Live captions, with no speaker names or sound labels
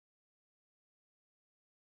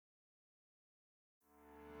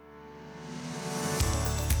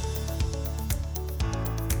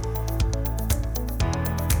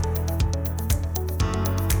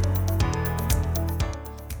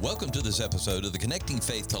this episode of the Connecting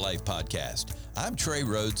Faith to Life podcast. I'm Trey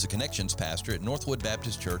Rhodes, the Connections Pastor at Northwood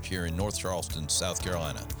Baptist Church here in North Charleston, South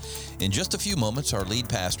Carolina. In just a few moments, our lead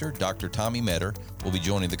pastor, Dr. Tommy Metter, will be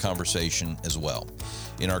joining the conversation as well.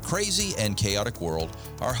 In our crazy and chaotic world,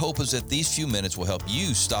 our hope is that these few minutes will help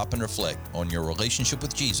you stop and reflect on your relationship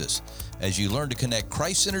with Jesus as you learn to connect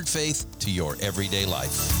Christ-centered faith to your everyday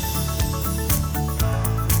life.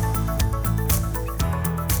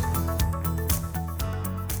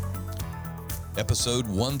 Episode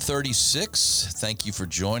 136. Thank you for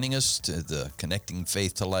joining us to the Connecting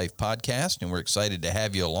Faith to Life podcast, and we're excited to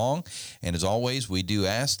have you along. And as always, we do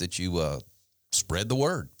ask that you spread the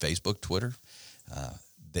word. Facebook, Twitter,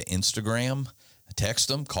 the Instagram, text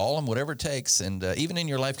them, call them, whatever it takes. And even in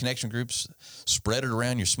your Life Connection groups, spread it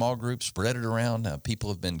around your small groups, spread it around. People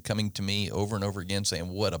have been coming to me over and over again saying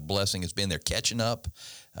what a blessing it's been. They're catching up.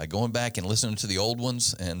 Going back and listening to the old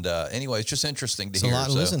ones. And anyway, it's just interesting to hear. It's a lot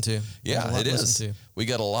to listen to. Yeah, it is. We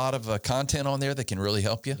got a lot of content on there that can really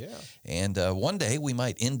help you. Yeah. And one day we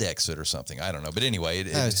might index it or something. I don't know. But anyway.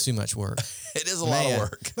 It's too much work. It is a lot of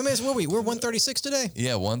work. I mean, we're 136 today.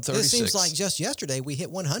 Yeah, 136. It seems like just yesterday we hit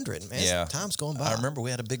 100. Man, yeah. Time's going by. I remember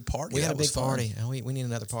we had a big party. We had a big party. And we need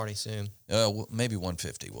another party soon. Maybe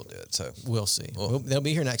 150 we'll do it. So we'll see. They'll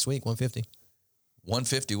be here next week, 150.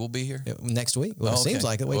 150 will be here? Next week. Well, it seems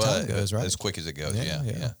like the way time goes, right? As quick as it goes,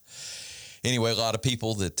 yeah. Anyway, a lot of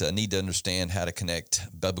people that need to understand how to connect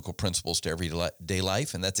biblical principles to everyday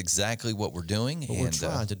life, and that's exactly what we're doing. What we're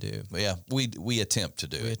trying to do. Yeah, we attempt to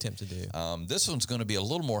do it. We attempt to do. This one's going to be a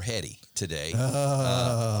little more heady today.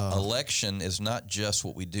 Election is not just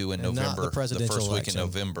what we do in November, the first week in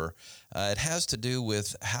November. It has to do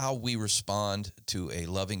with how we respond to a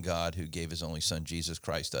loving God who gave his only son, Jesus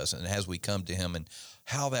Christ, to us, and as we come to him and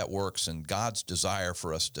how that works and God's desire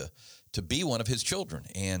for us to be one of his children.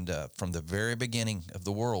 And from the very beginning of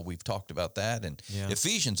the world, we've talked about that. And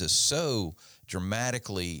Ephesians is so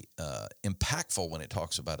dramatically impactful when it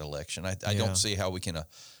talks about election. I don't see how we can,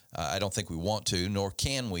 I don't think we want to, nor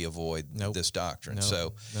can we avoid this doctrine.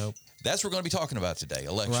 That's what we're going to be talking about today,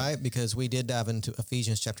 election. Right, because we did dive into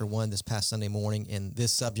Ephesians chapter 1 this past Sunday morning, and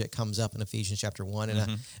this subject comes up in Ephesians chapter 1.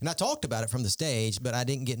 And, I talked about it from the stage, but I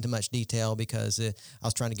didn't get into much detail because I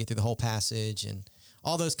was trying to get through the whole passage and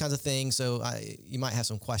all those kinds of things. So you might have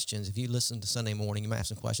some questions. If you listen to Sunday morning, you might have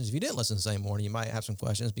some questions. If you didn't listen to Sunday morning, you might have some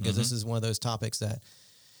questions because this is one of those topics that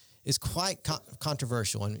is quite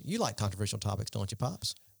controversial. And you like controversial topics, don't you,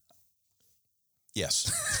 Pops?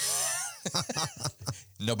 Yes.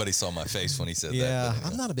 Nobody saw my face when he said that. Yeah,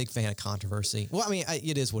 I'm not a big fan of controversy. Well, I mean,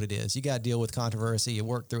 it is what it is. You got to deal with controversy. You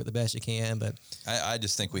work through it the best you can, but I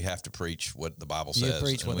just think we have to preach what the Bible says. You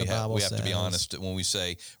preach what the Bible says. We have to be honest when we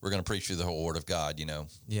say we're going to preach through the whole Word of God.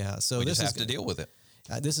 Yeah. So we just have to deal with it.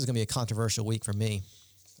 This is going to be a controversial week for me.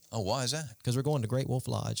 Oh, why is that? Because we're going to Great Wolf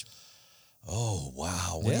Lodge. Oh,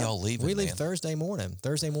 wow. When are y'all leaving, We leave Thursday morning.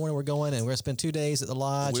 Thursday morning we're going, and we're going to spend 2 days at the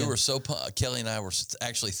lodge. We were so pumped. Kelly and I were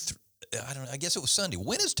actually I guess it was Sunday.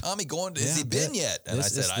 When is Tommy going to? Has he been yet? And I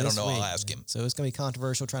said, I don't know. I'll ask him. So it's going to be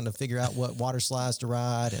controversial trying to figure out what water slides to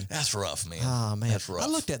ride. And that's rough, man. Oh, man. That's rough. I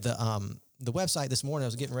looked at the website this morning. I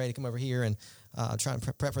was getting ready to come over here and trying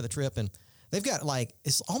to prep for the trip. And they've got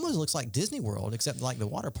it almost looks like Disney World, except like the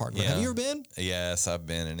water park. Yeah. Have you ever been? Yes, I've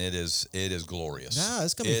been, and it is glorious. Yeah,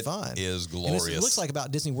 it's going to be fun. It is glorious. And it looks like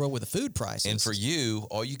about Disney World with the food prices. And for you,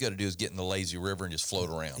 all you got to do is get in the lazy river and just float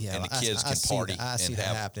around. Yeah, and the kids can party. I see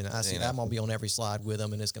that happening. I see that. I'm going to be on every slide with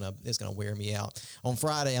them, and it's going to wear me out. On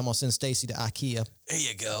Friday, I'm going to send Stacy to IKEA. There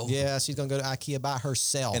you go. Yeah, she's going to go to IKEA by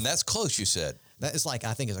herself. And that's close, you said. That is I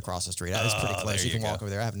think it's across the street. It's pretty close. You can walk over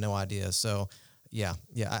there. I have no idea. So,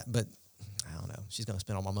 but I don't know. She's going to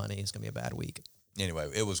spend all my money. It's going to be a bad week. Anyway,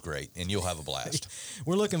 it was great, and you'll have a blast.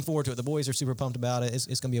 We're looking forward to it. The boys are super pumped about it.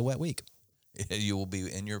 It's going to be a wet week. You will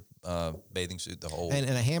be in your bathing suit the whole and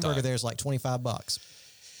a hamburger time. There's like $25.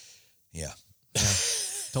 Yeah.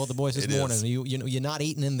 Told the boys this morning, you're not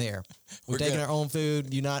eating in there. We're taking our own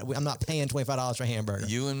food. I'm not paying $25 for a hamburger.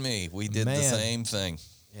 You and me, we did the same thing.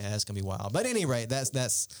 Yeah, it's gonna be wild. But at any rate, that's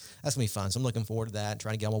gonna be fun. So I'm looking forward to that.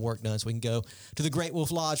 Trying to get all my work done so we can go to the Great Wolf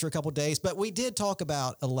Lodge for a couple of days. But we did talk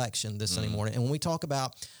about election this Sunday morning, and when we talk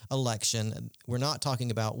about election, we're not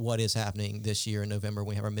talking about what is happening this year in November.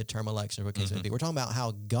 We have our midterm election. We're talking about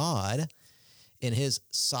how God, in his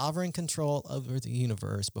sovereign control over the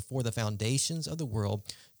universe before the foundations of the world,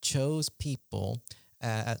 chose people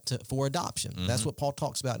for adoption. That's what Paul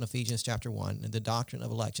talks about in Ephesians chapter 1, the doctrine of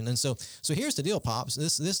election. And so here's the deal, Pops.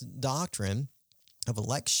 This doctrine of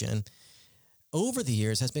election over the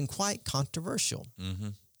years has been quite controversial.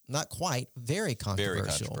 not quite, very controversial.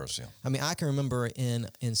 Very controversial. I mean, I can remember in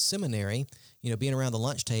seminary, being around the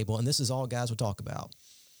lunch table, and this is all guys would talk about.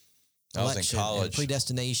 I was in college. And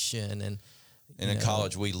predestination and in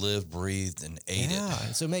college, we lived, breathed, and ate it. Yeah.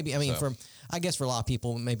 So maybe, I guess for a lot of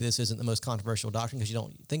people, maybe this isn't the most controversial doctrine because you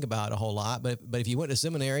don't think about it a whole lot. But if you went to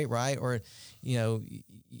seminary, right, or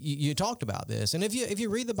you talked about this, and if you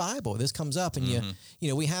read the Bible, this comes up, and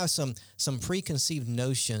we have some preconceived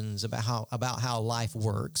notions about how life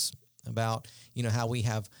works, about how we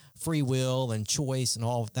have free will and choice and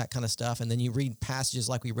all of that kind of stuff. And then you read passages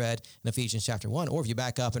like we read in Ephesians chapter 1, or if you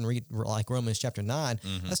back up and read like Romans chapter 9,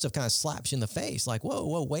 that stuff kind of slaps you in the face. Like,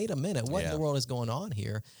 whoa, wait a minute. What in the world is going on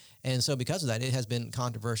here? And so because of that, it has been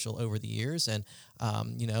controversial over the years. And,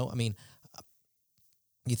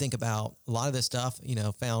 you think about a lot of this stuff,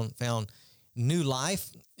 found new life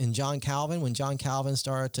in John Calvin, when John Calvin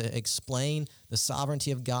started to explain the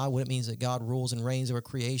sovereignty of God, what it means that God rules and reigns over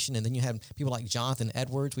creation. And then you have people like Jonathan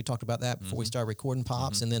Edwards. We talked about that before we started recording,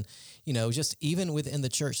 Pops. And then, just even within the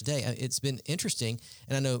church today, it's been interesting.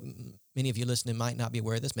 And I know many of you listening might not be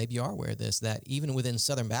aware of this. Maybe you are aware of this, that even within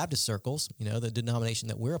Southern Baptist circles, the denomination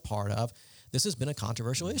that we're a part of, this has been a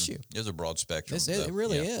controversial issue. There's a broad spectrum. It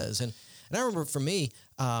really is. And I remember for me,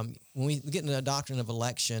 when we get into the doctrine of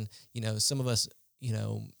election, some of us,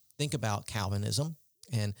 think about Calvinism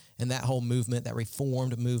and that whole movement, that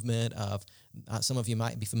Reformed movement of some of you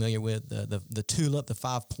might be familiar with the TULIP, the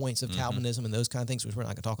 5 points of Calvinism and those kind of things, which we're not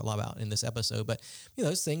going to talk a lot about in this episode. But,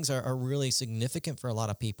 those things are really significant for a lot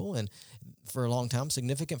of people and for a long time,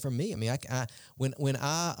 significant for me. I mean, when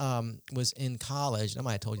I was in college, I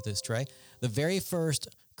might have told you this, Trey, the very first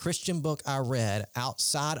Christian book I read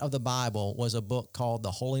outside of the Bible was a book called The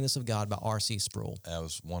Holiness of God by R.C. Sproul. That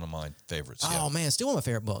was one of my favorites. Oh, man, still one of my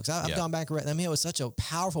favorite books. I've gone back and read. It was such a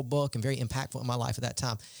powerful book and very impactful in my life at that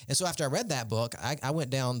time. And so after I read that book, I went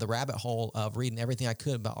down the rabbit hole of reading everything I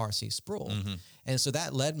could about R.C. Sproul. And so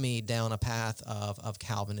that led me down a path of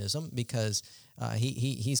Calvinism because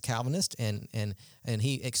he's Calvinist and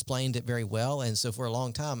he explained it very well. And so for a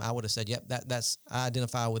long time, I would have said, yep, I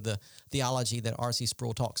identify with the theology that R.C.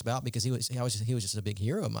 Sproul talks about because he was just a big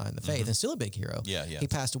hero of mine in the faith and still a big hero. Yeah. He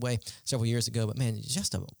passed away several years ago, but man,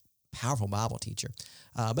 just a powerful Bible teacher.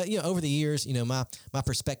 But over the years, my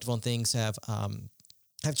perspective on things have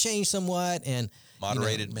changed somewhat and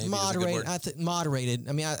moderated. Maybe moderated. Moderated.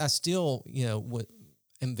 I mean, I still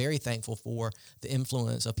am very thankful for the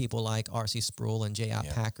influence of people like R.C. Sproul and J.I.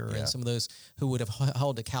 Packer and some of those who would have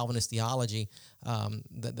held a Calvinist theology.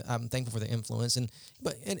 That I'm thankful for the influence. And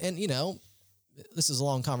this is a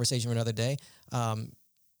long conversation for another day.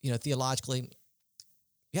 Theologically,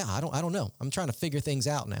 I don't know. I'm trying to figure things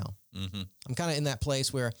out now. I'm kind of in that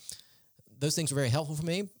place where those things are very helpful for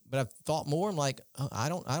me, but I've thought more. I'm like, I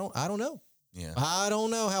don't know. Yeah. I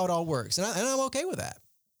don't know how it all works. And I'm okay with that.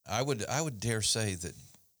 I would dare say that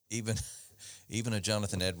even a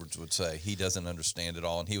Jonathan Edwards would say he doesn't understand it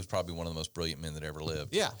all, and he was probably one of the most brilliant men that ever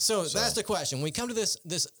lived. Yeah. So that's the question. When we come to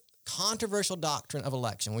this controversial doctrine of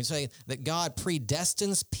election, we say that God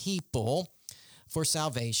predestines people for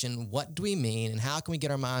salvation. What do we mean, and how can we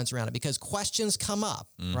get our minds around it? Because questions come up,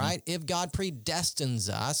 right? If God predestines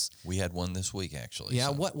us, we had one this week actually. Yeah,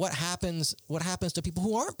 so. What happens to people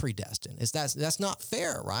who aren't predestined? That's not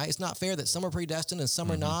fair, right? It's not fair that some are predestined and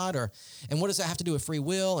some are not, and what does that have to do with free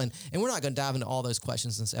will? And we're not going to dive into all those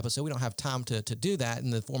questions in this episode. We don't have time to do that in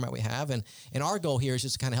the format we have. And our goal here is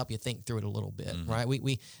just to kind of help you think through it a little bit, right?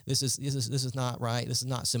 This is not right. This is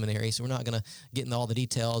not seminary, so we're not going to get into all the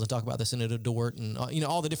details and talk about the Synod of Dort and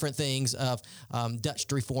all the different things of Dutch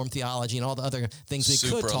Reformed theology and all the other things we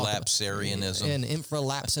could talk about. Supralapsarianism. And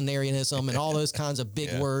infralapsarianism and all those kinds of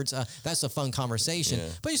big words. That's a fun conversation. Yeah.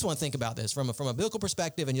 But you just want to think about this from a biblical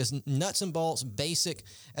perspective and just nuts and bolts, basic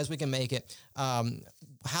as we can make it.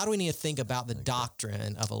 How do we need to think about the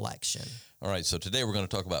doctrine of election? All right, so today we're going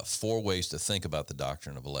to talk about 4 ways to think about the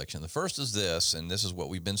doctrine of election. The first is this, and this is what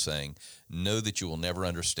we've been saying: know that you will never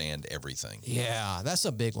understand everything. Yeah, that's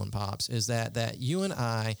a big one, Pops, is that you and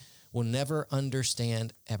I will never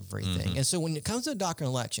understand everything. And so when it comes to the doctrine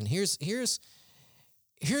of election, here's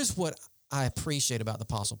what I appreciate about the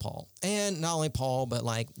Apostle Paul. And not only Paul, but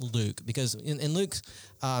like Luke. Because in Luke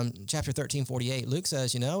chapter 13:48, Luke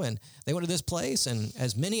says, and they went to this place, and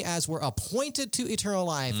as many as were appointed to eternal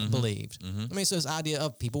life believed. I mean, so this idea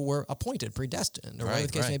of people were appointed, predestined, or whatever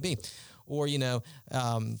the case may be. Or,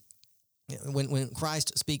 when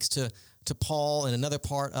Christ speaks to Paul in another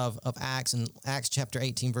part of Acts, in Acts chapter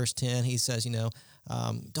 18, verse 10, he says,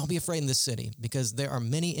 don't be afraid in this city, because there are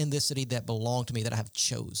many in this city that belong to me, that I have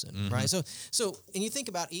chosen, right? So, and you think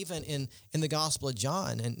about even in the Gospel of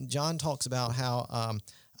John, and John talks about how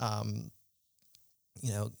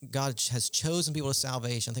God has chosen people to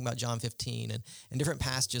salvation. Think about John 15 and different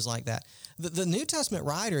passages like that. The New Testament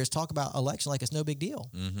writers talk about election like it's no big deal.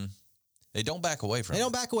 Mm-hmm. They don't back away from it. They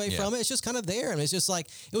don't back away from it. It's just kind of there. And it's just like,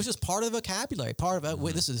 it was just part of the vocabulary, part of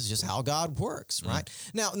it. This is just how God works, right?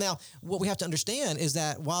 Now, what we have to understand is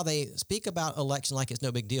that while they speak about election like it's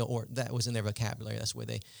no big deal, or that was in their vocabulary, that's where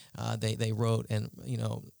they wrote and,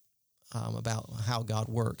 about how God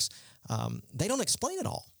works. They don't explain it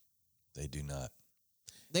all. They do not.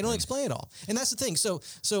 They don't explain it all. And that's the thing. So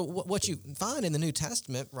what you find in the New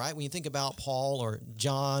Testament, right, when you think about Paul or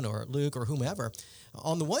John or Luke or whomever,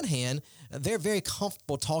 on the one hand, they're very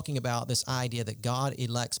comfortable talking about this idea that God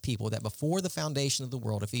elects people, that before the foundation of the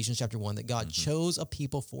world, Ephesians chapter 1, that God chose a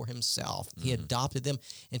people for himself. He adopted them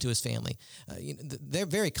into his family. They're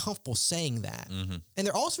very comfortable saying that. And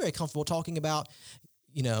they're also very comfortable talking about,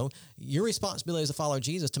 your responsibility as a follower of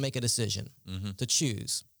Jesus to make a decision, to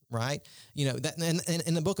choose. Right? That and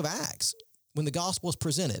in the book of Acts, when the gospel is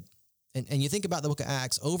presented, and you think about the book of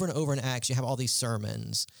Acts, over and over in Acts, you have all these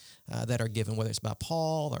sermons that are given, whether it's about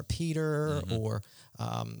Paul or Peter or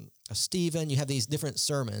Stephen. You have these different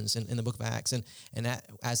sermons in the book of Acts. And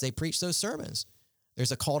as they preach those sermons,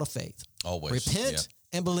 there's a call to faith. Always. Repent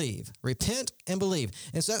and believe. Repent and believe.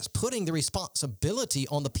 And so that's putting the responsibility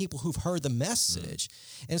on the people who've heard the message.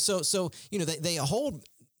 And so they hold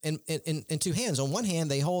in two hands. On one hand,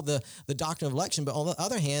 they hold the doctrine of election, but on the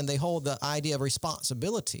other hand, they hold the idea of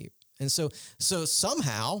responsibility. And so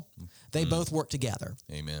somehow they both work together.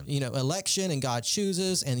 Amen. Election and God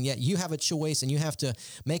chooses, and yet you have a choice and you have to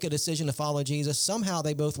make a decision to follow Jesus. Somehow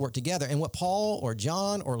they both work together. And what Paul or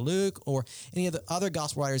John or Luke or any of the other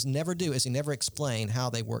gospel writers never do is they never explain how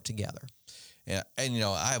they work together. Yeah. And,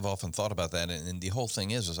 I have often thought about that. And the whole thing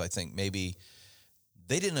is I think maybe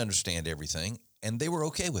they didn't understand everything, and they were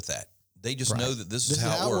okay with that. They just know that this is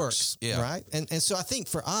how it works. Yeah. Right. And so I think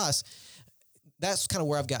for us, that's kind of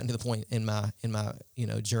where I've gotten to the point in my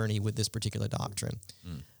journey with this particular doctrine.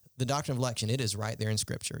 The doctrine of election, it is right there in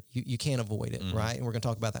Scripture. You can't avoid it, right? And we're going to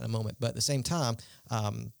talk about that in a moment. But at the same time,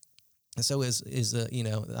 so is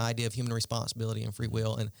the idea of human responsibility and free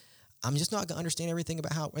will. And I'm just not going to understand everything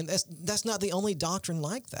about how. And that's not the only doctrine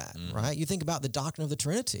like that, right? You think about the doctrine of the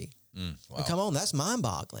Trinity. Wow. And come on, that's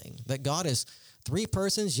mind-boggling. That God is three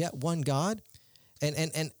persons yet one God,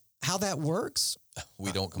 and how that works.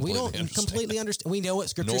 We don't completely understand. We know what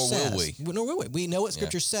Scripture says. Nor will we. We know what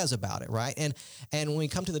Scripture says about it, right? And when we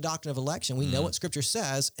come to the doctrine of election, we know what Scripture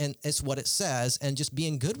says, and it's what it says, and just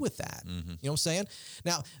being good with that. You know what I'm saying?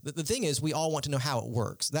 Now, the thing is, we all want to know how it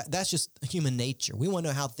works. That's just human nature. We want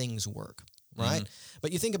to know how things work. Right?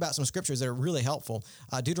 But you think about some scriptures that are really helpful.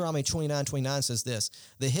 Deuteronomy 29:29 says this: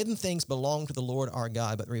 the hidden things belong to the Lord our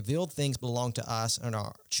God, but the revealed things belong to us and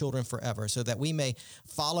our children forever, so that we may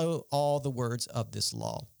follow all the words of this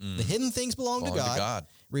law. The hidden things belong to God.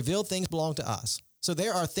 Revealed things belong to us. So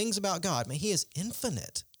there are things about God. Man, he is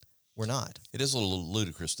infinite. We're not. It is a little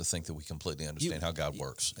ludicrous to think that we completely understand how God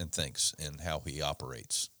works and thinks and how he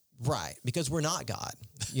operates. Right, because we're not God.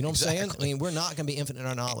 You know what I'm saying? I mean, we're not going to be infinite in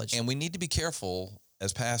our knowledge. And we need to be careful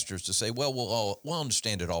as pastors to say, well, we'll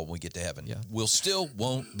understand it all when we get to heaven. Yeah. We'll still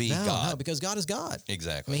won't be God. No, because God is God.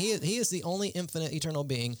 Exactly. I mean, he is the only infinite, eternal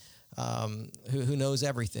being who knows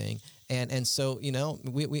everything. And so,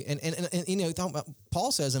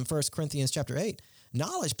 Paul says in 1 Corinthians chapter 8,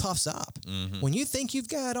 knowledge puffs up. When you think you've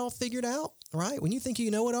got it all figured out, right? When you think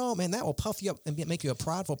you know it all, man, that will puff you up and make you a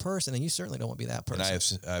prideful person, and you certainly don't want to be that person.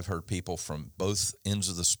 And I've heard people from both ends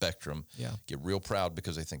of the spectrum get real proud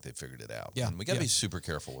because they think they figured it out. And we got to be super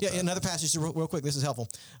careful with that. Another passage real quick. This is helpful.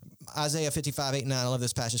 Isaiah 55:8-9. I love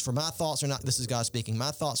this passage. For my thoughts are not, this is God speaking,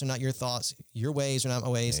 my thoughts are not your thoughts. Your ways are not my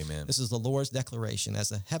ways. Amen. This is the Lord's declaration. As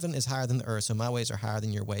the heaven is higher than the earth, so my ways are higher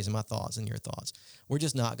than your ways, and my thoughts than your thoughts. We're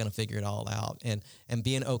just not going to figure it all out. And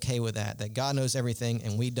being okay with that God knows everything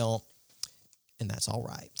and we don't, and that's all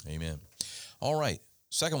right. Amen. All right.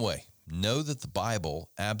 Second way, know that the Bible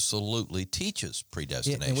absolutely teaches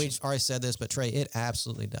predestination. And we already said this, but Trey, it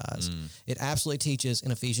absolutely does. It absolutely teaches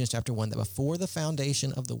in Ephesians chapter 1 that before the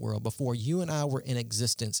foundation of the world, before you and I were in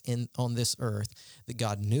existence on this earth, that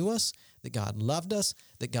God knew us, that God loved us,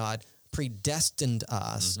 that God predestined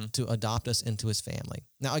us to adopt us into his family.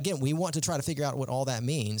 Now, again, we want to try to figure out what all that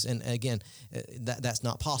means. And again, that's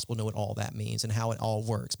not possible to know what all that means and how it all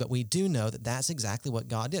works. But we do know that that's exactly what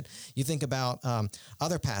God did. You think about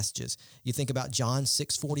other passages. You think about John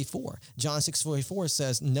 6:44. John 6:44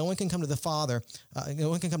 says, no one can come to the Father, no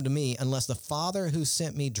one can come to me unless the Father who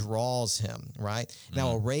sent me draws him, right? And I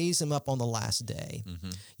will raise him up on the last day.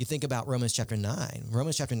 You think about Romans chapter 9.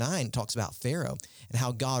 Romans chapter 9 talks about Pharaoh and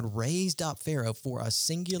how God raised raised up Pharaoh for a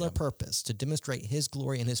singular purpose, to demonstrate his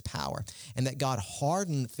glory and his power, and that God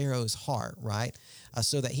hardened Pharaoh's heart, right,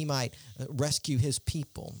 so that he might rescue his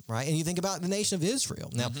people, right? And you think about the nation of Israel.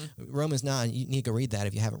 Now, Romans 9, you need to go read that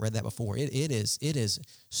if you haven't read that before. It is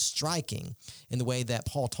striking in the way that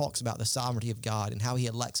Paul talks about the sovereignty of God and how he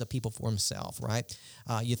elects a people for himself, right?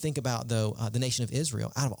 You think about, though, the nation of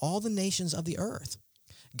Israel. Out of all the nations of the earth,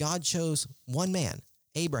 God chose one man,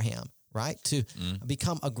 Abraham, right, to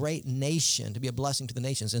become a great nation, to be a blessing to the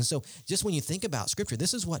nations. And so just when you think about Scripture,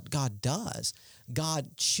 this is what God does.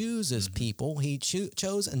 God chooses people. He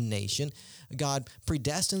chose a nation. God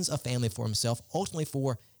predestines a family for himself, ultimately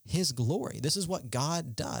for his glory. This is what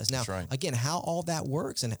God does. Now, again, how all that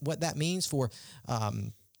works and what that means for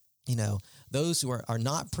those who are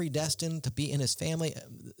not predestined to be in his family,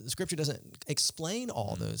 the Scripture doesn't explain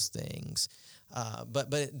all those things.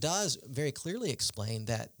 But it does very clearly explain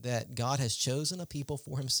that God has chosen a people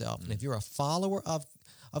for himself. And if you're a follower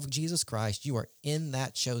of Jesus Christ, you are in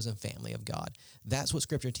that chosen family of God. That's what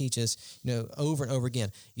Scripture teaches, over and over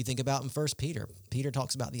again. You think about in 1 Peter. Peter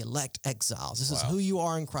talks about the elect exiles. This is who you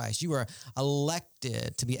are in Christ. You are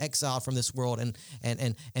elected to be exiled from this world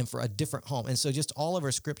and for a different home. And so just all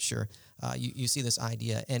over Scripture, you see this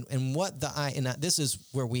idea. And this is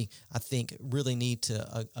where we, I think, really need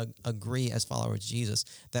to agree as followers of Jesus,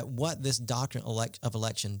 that what this doctrine of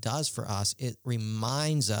election does for us, it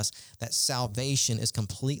reminds us that salvation is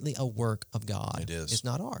completely a work of God. It is. It's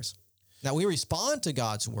not ours. Now, we respond to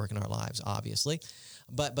God's work in our lives, obviously,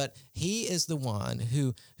 but he is the one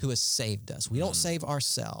who has saved us. We don't save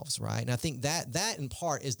ourselves, right? And I think that in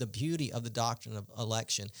part is the beauty of the doctrine of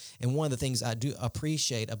election. And one of the things I do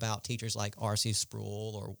appreciate about teachers like R.C.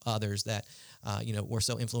 Sproul or others that were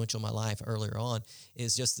so influential in my life earlier on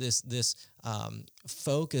is just this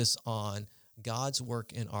focus on God's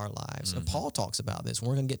work in our lives. And Paul talks about this.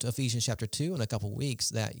 We're going to get to Ephesians chapter 2 in a couple of weeks,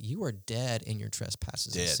 that you are dead in your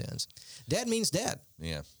trespasses and sins. Dead means dead.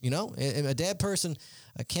 Yeah. A dead person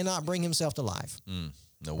cannot bring himself to life.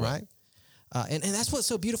 No way. Right? And that's what's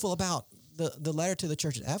so beautiful about the letter to the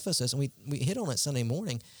church at Ephesus, and we hit on it Sunday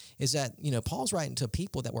morning, is that, Paul's writing to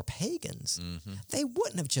people that were pagans. They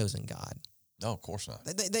wouldn't have chosen God. No, of course not.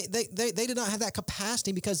 They did not have that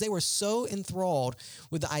capacity because they were so enthralled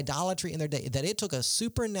with the idolatry in their day that it took a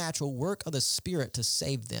supernatural work of the Spirit to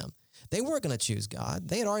save them. They weren't going to choose God.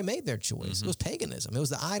 They had already made their choice. It was paganism. It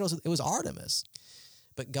was the idols. It was Artemis.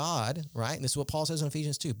 But God, right? And this is what Paul says in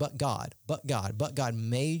Ephesians 2. But God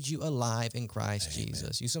made you alive in Christ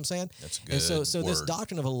Jesus. You see what I'm saying? That's good. And so this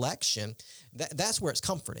doctrine of election, that's where it's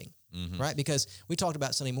comforting, right? Because we talked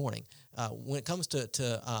about Sunday morning. When it comes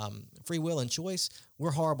to free will and choice,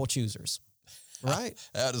 we're horrible choosers. Right?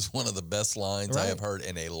 That is one of the best lines I have heard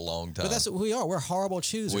in a long time. But that's what we are. We're horrible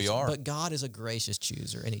choosers. We are. But God is a gracious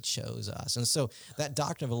chooser, and he chose us. And so that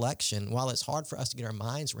doctrine of election, while it's hard for us to get our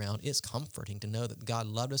minds around, it's comforting to know that God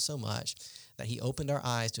loved us so much that he opened our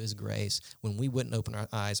eyes to his grace when we wouldn't open our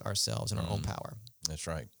eyes ourselves in our own power. That's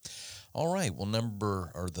right. All right. Well,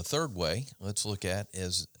 the third way let's look at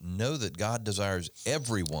is know that God desires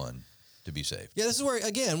everyone to be saved. Yeah, this is where,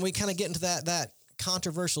 again, we kind of get into that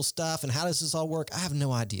controversial stuff and how does this all work? I have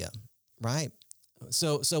no idea, right?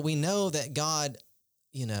 So we know that God,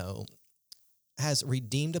 has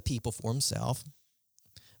redeemed a people for himself,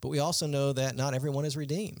 but we also know that not everyone is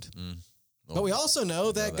redeemed. But we also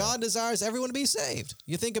know that God desires everyone to be saved.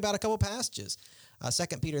 You think about a couple passages.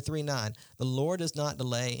 2 Peter 3:9, the Lord does not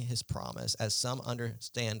delay his promise, as some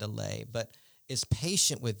understand delay, but is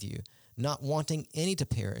patient with you, not wanting any to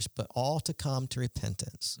perish, but all to come to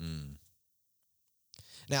repentance.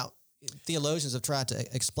 Now, theologians have tried to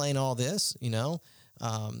explain all this,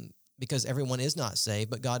 because everyone is not saved,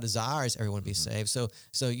 but God desires everyone to be saved. So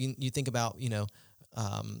you think about,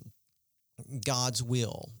 God's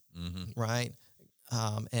will, right?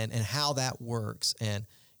 And how that works. And,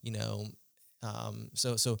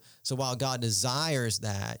 so while God desires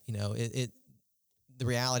that, the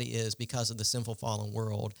reality is because of the sinful fallen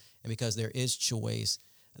world and because there is choice,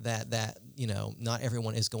 that not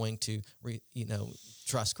everyone is going to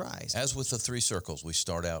trust Christ. As with the three circles, we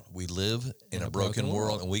start out, we live in a broken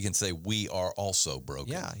world, and we can say we are also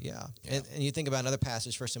broken. Yeah. And you think about another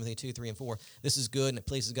passage, 1 Timothy 2, 3, and 4. This is good, and it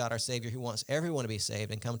pleases God our Savior, who wants everyone to be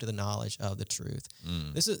saved and come to the knowledge of the truth.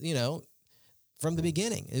 This is, from the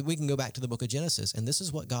beginning. We can go back to the book of Genesis, and this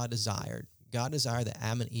is what God desired. God desired that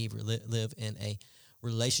Adam and Eve live in a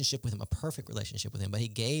relationship with him, a perfect relationship with him, but he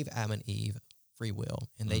gave Adam and Eve free will,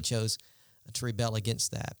 and they chose to rebel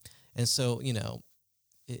against that. And so,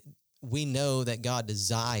 we know that God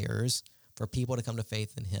desires for people to come to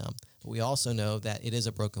faith in him, but we also know that it is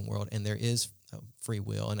a broken world, and there is free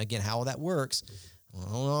will. And again, how that works,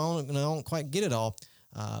 I don't quite get it all.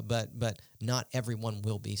 But not everyone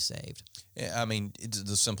will be saved. Yeah, I mean, it's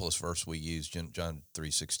the simplest verse we use, John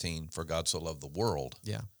 3:16. For God so loved the world,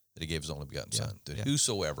 that He gave His only begotten Son, that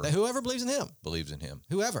whoever believes in Him,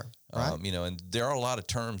 whoever. Right? And there are a lot of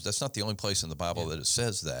terms. That's not the only place in the Bible that it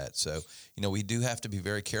says that. So we do have to be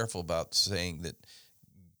very careful about saying that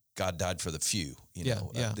God died for the few.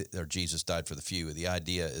 Or Jesus died for the few. The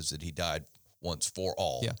idea is that He died once for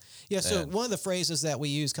all. So one of the phrases that we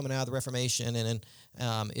use coming out of the Reformation and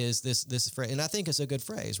is this phrase, and I think it's a good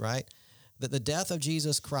phrase, right? That the death of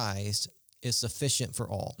Jesus Christ is sufficient for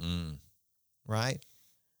all, right?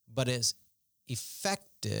 But it's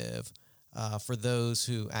effective for those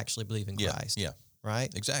who actually believe in Christ.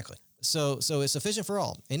 Right? Exactly. So it's sufficient for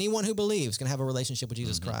all. Anyone who believes can have a relationship with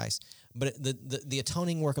Jesus Christ. But the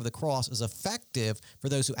atoning work of the cross is effective for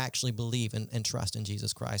those who actually believe and trust in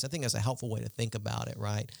Jesus Christ. I think that's a helpful way to think about it,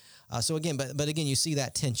 right? So again, but again, you see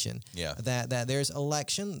that tension. That there's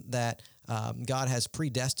election, that God has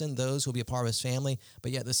predestined those who will be a part of His family,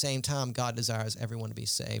 but yet at the same time, God desires everyone to be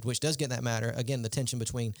saved, which does get in that matter. Again, the tension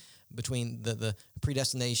between the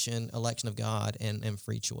predestination, election of God, and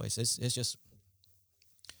free choice. It's just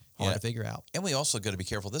hard to figure out. And we also got to be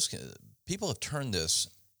careful. People have turned this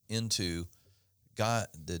into God,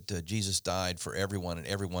 that Jesus died for everyone and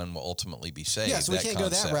everyone will ultimately be saved. Yeah, so we can't go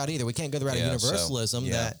that route either. We can't go the route of universalism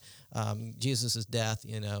that Jesus' death,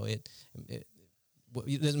 it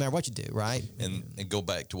doesn't matter what you do, right? And go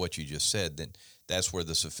back to what you just said, then that's where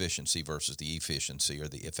the sufficiency versus the efficiency or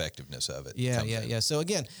the effectiveness of it comes in. So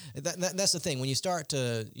again, that's the thing. When you start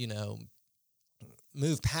to,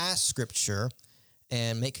 move past Scripture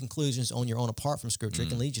and make conclusions on your own apart from Scripture, it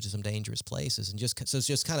can lead you to some dangerous places. And so it's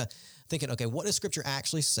just kind of thinking, okay, what does Scripture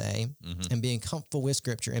actually say? And being comfortable with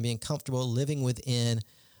Scripture and being comfortable living within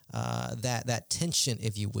that tension,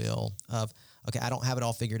 if you will, of, okay, I don't have it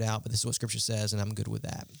all figured out, but this is what Scripture says, and I'm good with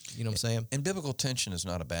that. You know what I'm saying? And biblical tension is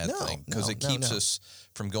not a bad thing because it keeps us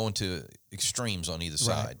from going to extremes on either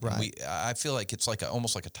side. Right. I feel like it's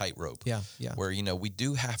almost like a tightrope. Where we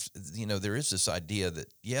do have, there is this idea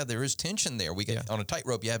that there is tension there. On a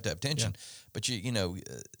tightrope, you have to have tension, but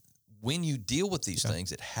when you deal with these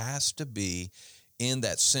things, it has to be in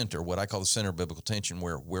that center, what I call the center of biblical tension,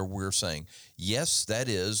 where we're saying, yes, that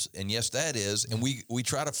is, and yes, that is, and we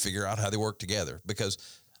try to figure out how they work together, because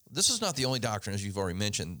this is not the only doctrine, as you've already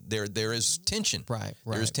mentioned. There is tension. Right.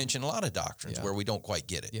 There is tension in a lot of doctrines where we don't quite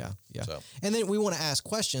get it. So. And then we want to ask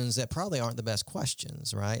questions that probably aren't the best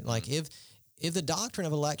questions, right? Like if the doctrine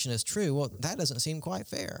of election is true, well, that doesn't seem quite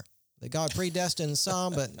fair. That God predestined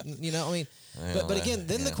some, but but again,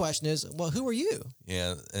 then the question is, well, who are you?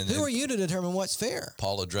 Who are you to determine what's fair?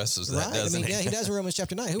 Paul addresses that, doesn't he? He does in Romans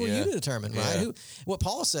chapter 9. Who are you to determine, right? What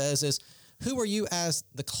Paul says is, who are you as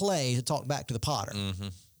the clay to talk back to the potter,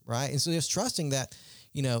 right? And so just trusting that,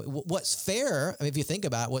 what's fair. I mean, if you think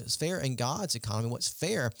about it, what's fair in God's economy, what's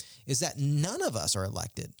fair is that none of us are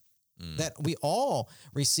elected, that we all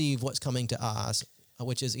receive what's coming to us,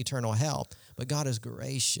 which is eternal health. But God is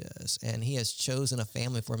gracious, and He has chosen a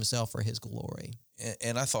family for Himself for His glory.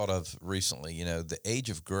 And I thought of recently, the age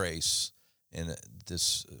of grace, and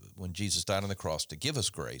this when Jesus died on the cross to give us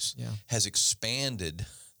grace, has expanded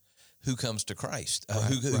who comes to Christ,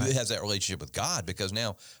 who has that relationship with God, because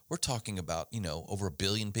now we're talking about, over 1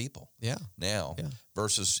 billion people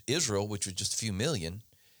versus Israel, which was just a few million.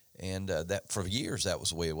 And that for years, that was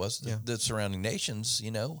the way it was. The surrounding nations,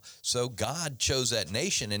 So God chose that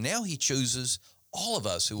nation, and now He chooses all of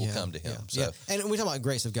us who will come to Him. And we talk about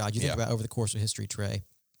grace of God. You think about over the course of history, Trey,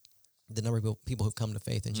 the number of people who've come to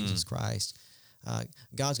faith in Jesus Christ.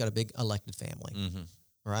 God's got a big elected family,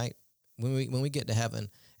 right? When we get to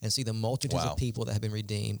heaven and see the multitudes of people that have been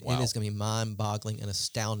redeemed, it is going to be mind-boggling and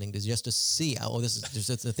astounding just to see.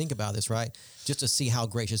 Just to think about this, right? Just to see how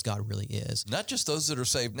gracious God really is. Not just those that are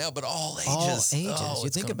saved now, but all ages. All ages. You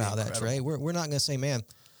think about that, Trey. We're not going to say, man,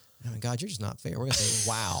 God, you're just not fair. We're going to say,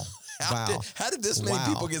 wow. How did this many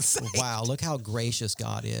people get saved? Wow, look how gracious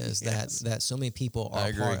God is that so many people are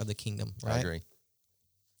a part of the kingdom, right? I agree.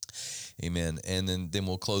 Amen. And then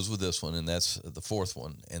we'll close with this one, and that's the fourth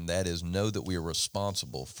one, and that is know that we are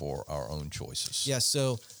responsible for our own choices. Yeah,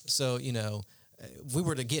 so if we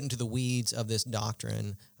were to get into the weeds of this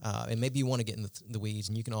doctrine, and maybe you want to get in the weeds,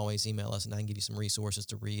 and you can always email us, and I can give you some resources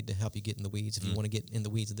to read to help you get in the weeds if you want to get in the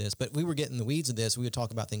weeds of this. But if we were getting in the weeds of this, we would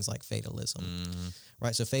talk about things like fatalism,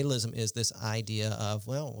 right? So fatalism is this idea of,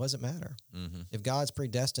 well, what does it matter? If God's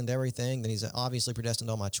predestined everything, then He's obviously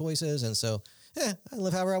predestined all my choices, and so I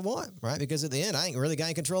live however I want, right? Because at the end, I ain't really got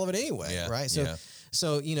any control of it anyway, right?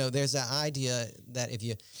 So, there's that idea that if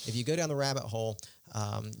you go down the rabbit hole,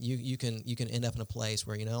 you can end up in a place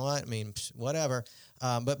where, whatever.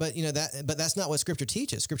 But that's not what Scripture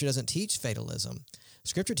teaches. Scripture doesn't teach fatalism.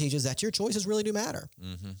 Scripture teaches that your choices really do matter.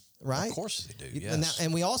 Mm-hmm. Right? Of course they do. Yes.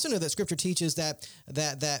 And we also know that Scripture teaches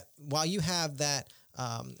that while you have that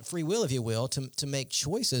free will, if you will, to make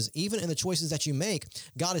choices, even in the choices that you make,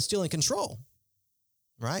 God is still in control.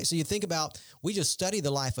 Right? So you think about, we just studied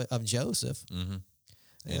the life of Joseph. Mm-hmm.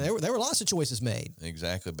 And there were lots of choices made.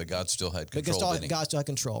 Exactly, but God still had control. God still had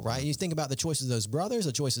control, right? You think about the choices of those brothers,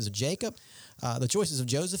 the choices of Jacob, the choices of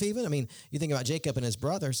Joseph even. I mean, you think about Jacob and his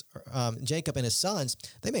brothers, Jacob and his sons,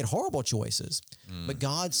 they made horrible choices. But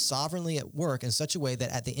God's sovereignly at work in such a way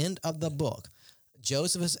that at the end of the book,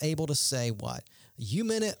 Joseph is able to say what? You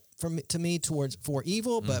meant it to me for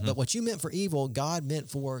evil, but what you meant for evil, God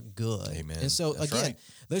meant for good. Amen. And so That's again, right.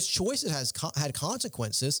 those choices had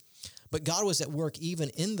consequences, but God was at work even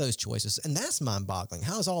in those choices, and that's mind-boggling.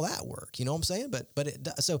 How does all that work? You know what I'm saying?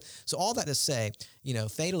 So all that to say,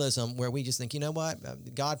 fatalism, where we just think,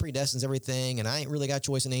 God predestines everything, and I ain't really got a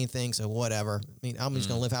choice in anything, so whatever. I mean, I'm just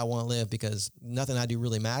going to live how I want to live because nothing I do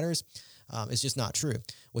really matters. It's just not true.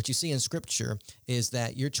 What you see in Scripture is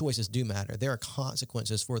that your choices do matter. There are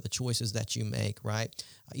consequences for the choices that you make, right?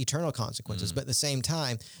 Eternal consequences. But at the same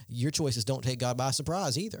time, your choices don't take God by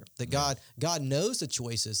surprise either. That God knows the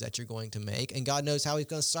choices that you're going to make, and God knows how He's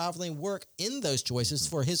going to sovereignly work in those choices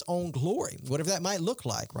for His own glory, whatever that might look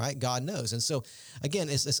like, right? God knows. And so, again,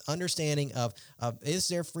 it's this understanding of is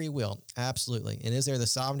there free will? Absolutely. And is there the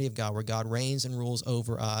sovereignty of God, where God reigns and rules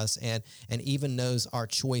over us and even knows our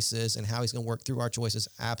choices and how He's going to work through our choices?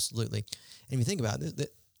 Absolutely. And if you think about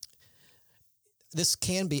it, this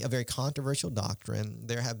can be a very controversial doctrine.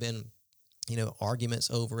 There have been,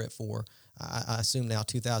 arguments over it for, I assume now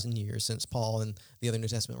 2,000 years since Paul and the other New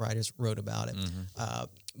Testament writers wrote about it. Mm-hmm.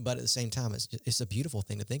 But at the same time, it's a beautiful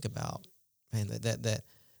thing to think about, man. That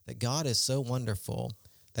God is so wonderful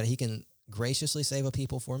that He can graciously save a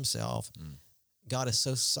people for Himself. God is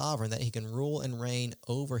so sovereign that He can rule and reign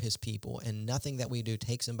over His people, and nothing that we do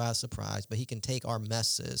takes Him by surprise, but He can take our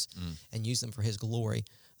messes and use them for His glory.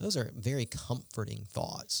 Those are very comforting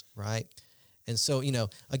thoughts, right? And so,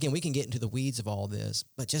 again, we can get into the weeds of all this,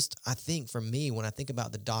 but just, I think for me, when I think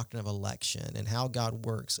about the doctrine of election and how God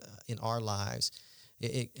works in our lives,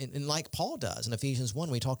 and like Paul does in Ephesians 1,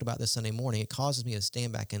 we talked about this Sunday morning, it causes me to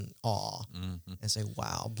stand back in awe and say,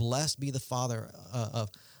 wow, blessed be the Father of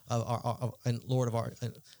and Lord of our,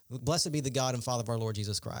 blessed be the God and Father of our Lord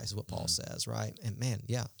Jesus Christ, is what Paul says, right? And man,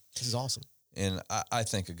 yeah, this is awesome. And I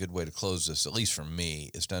think a good way to close this, at least for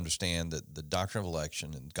me, is to understand that the doctrine of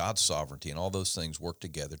election and God's sovereignty and all those things work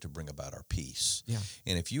together to bring about our peace. Yeah.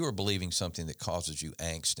 And if you are believing something that causes you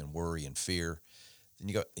angst and worry and fear,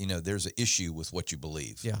 then there's an issue with what you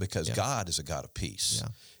believe, because God is a God of peace.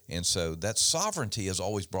 Yeah. And so that sovereignty has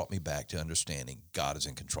always brought me back to understanding God is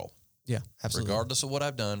in control. Yeah, absolutely. Regardless of what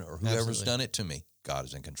I've done or whoever's done it to me, God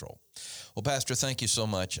is in control. Well, Pastor, thank you so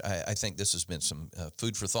much. I think this has been some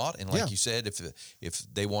food for thought. And like you said, if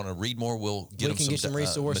they want to read more, we'll get some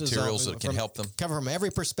resources, materials that can help them. Cover from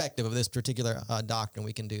every perspective of this particular doctrine.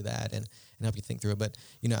 We can do that and help you think through it. But,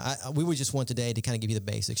 we would just want today to kind of give you the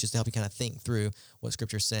basics, just to help you kind of think through what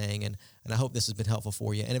Scripture's saying. And I hope this has been helpful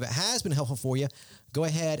for you. And if it has been helpful for you, go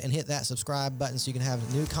ahead and hit that subscribe button so you can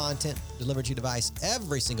have new content delivered to your device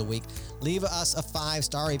every single week. Leave us a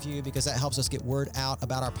 5-star review, because that helps us get word out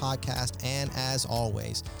about our podcast. And as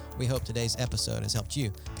always, we hope today's episode has helped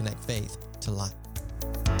you connect faith to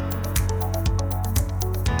life.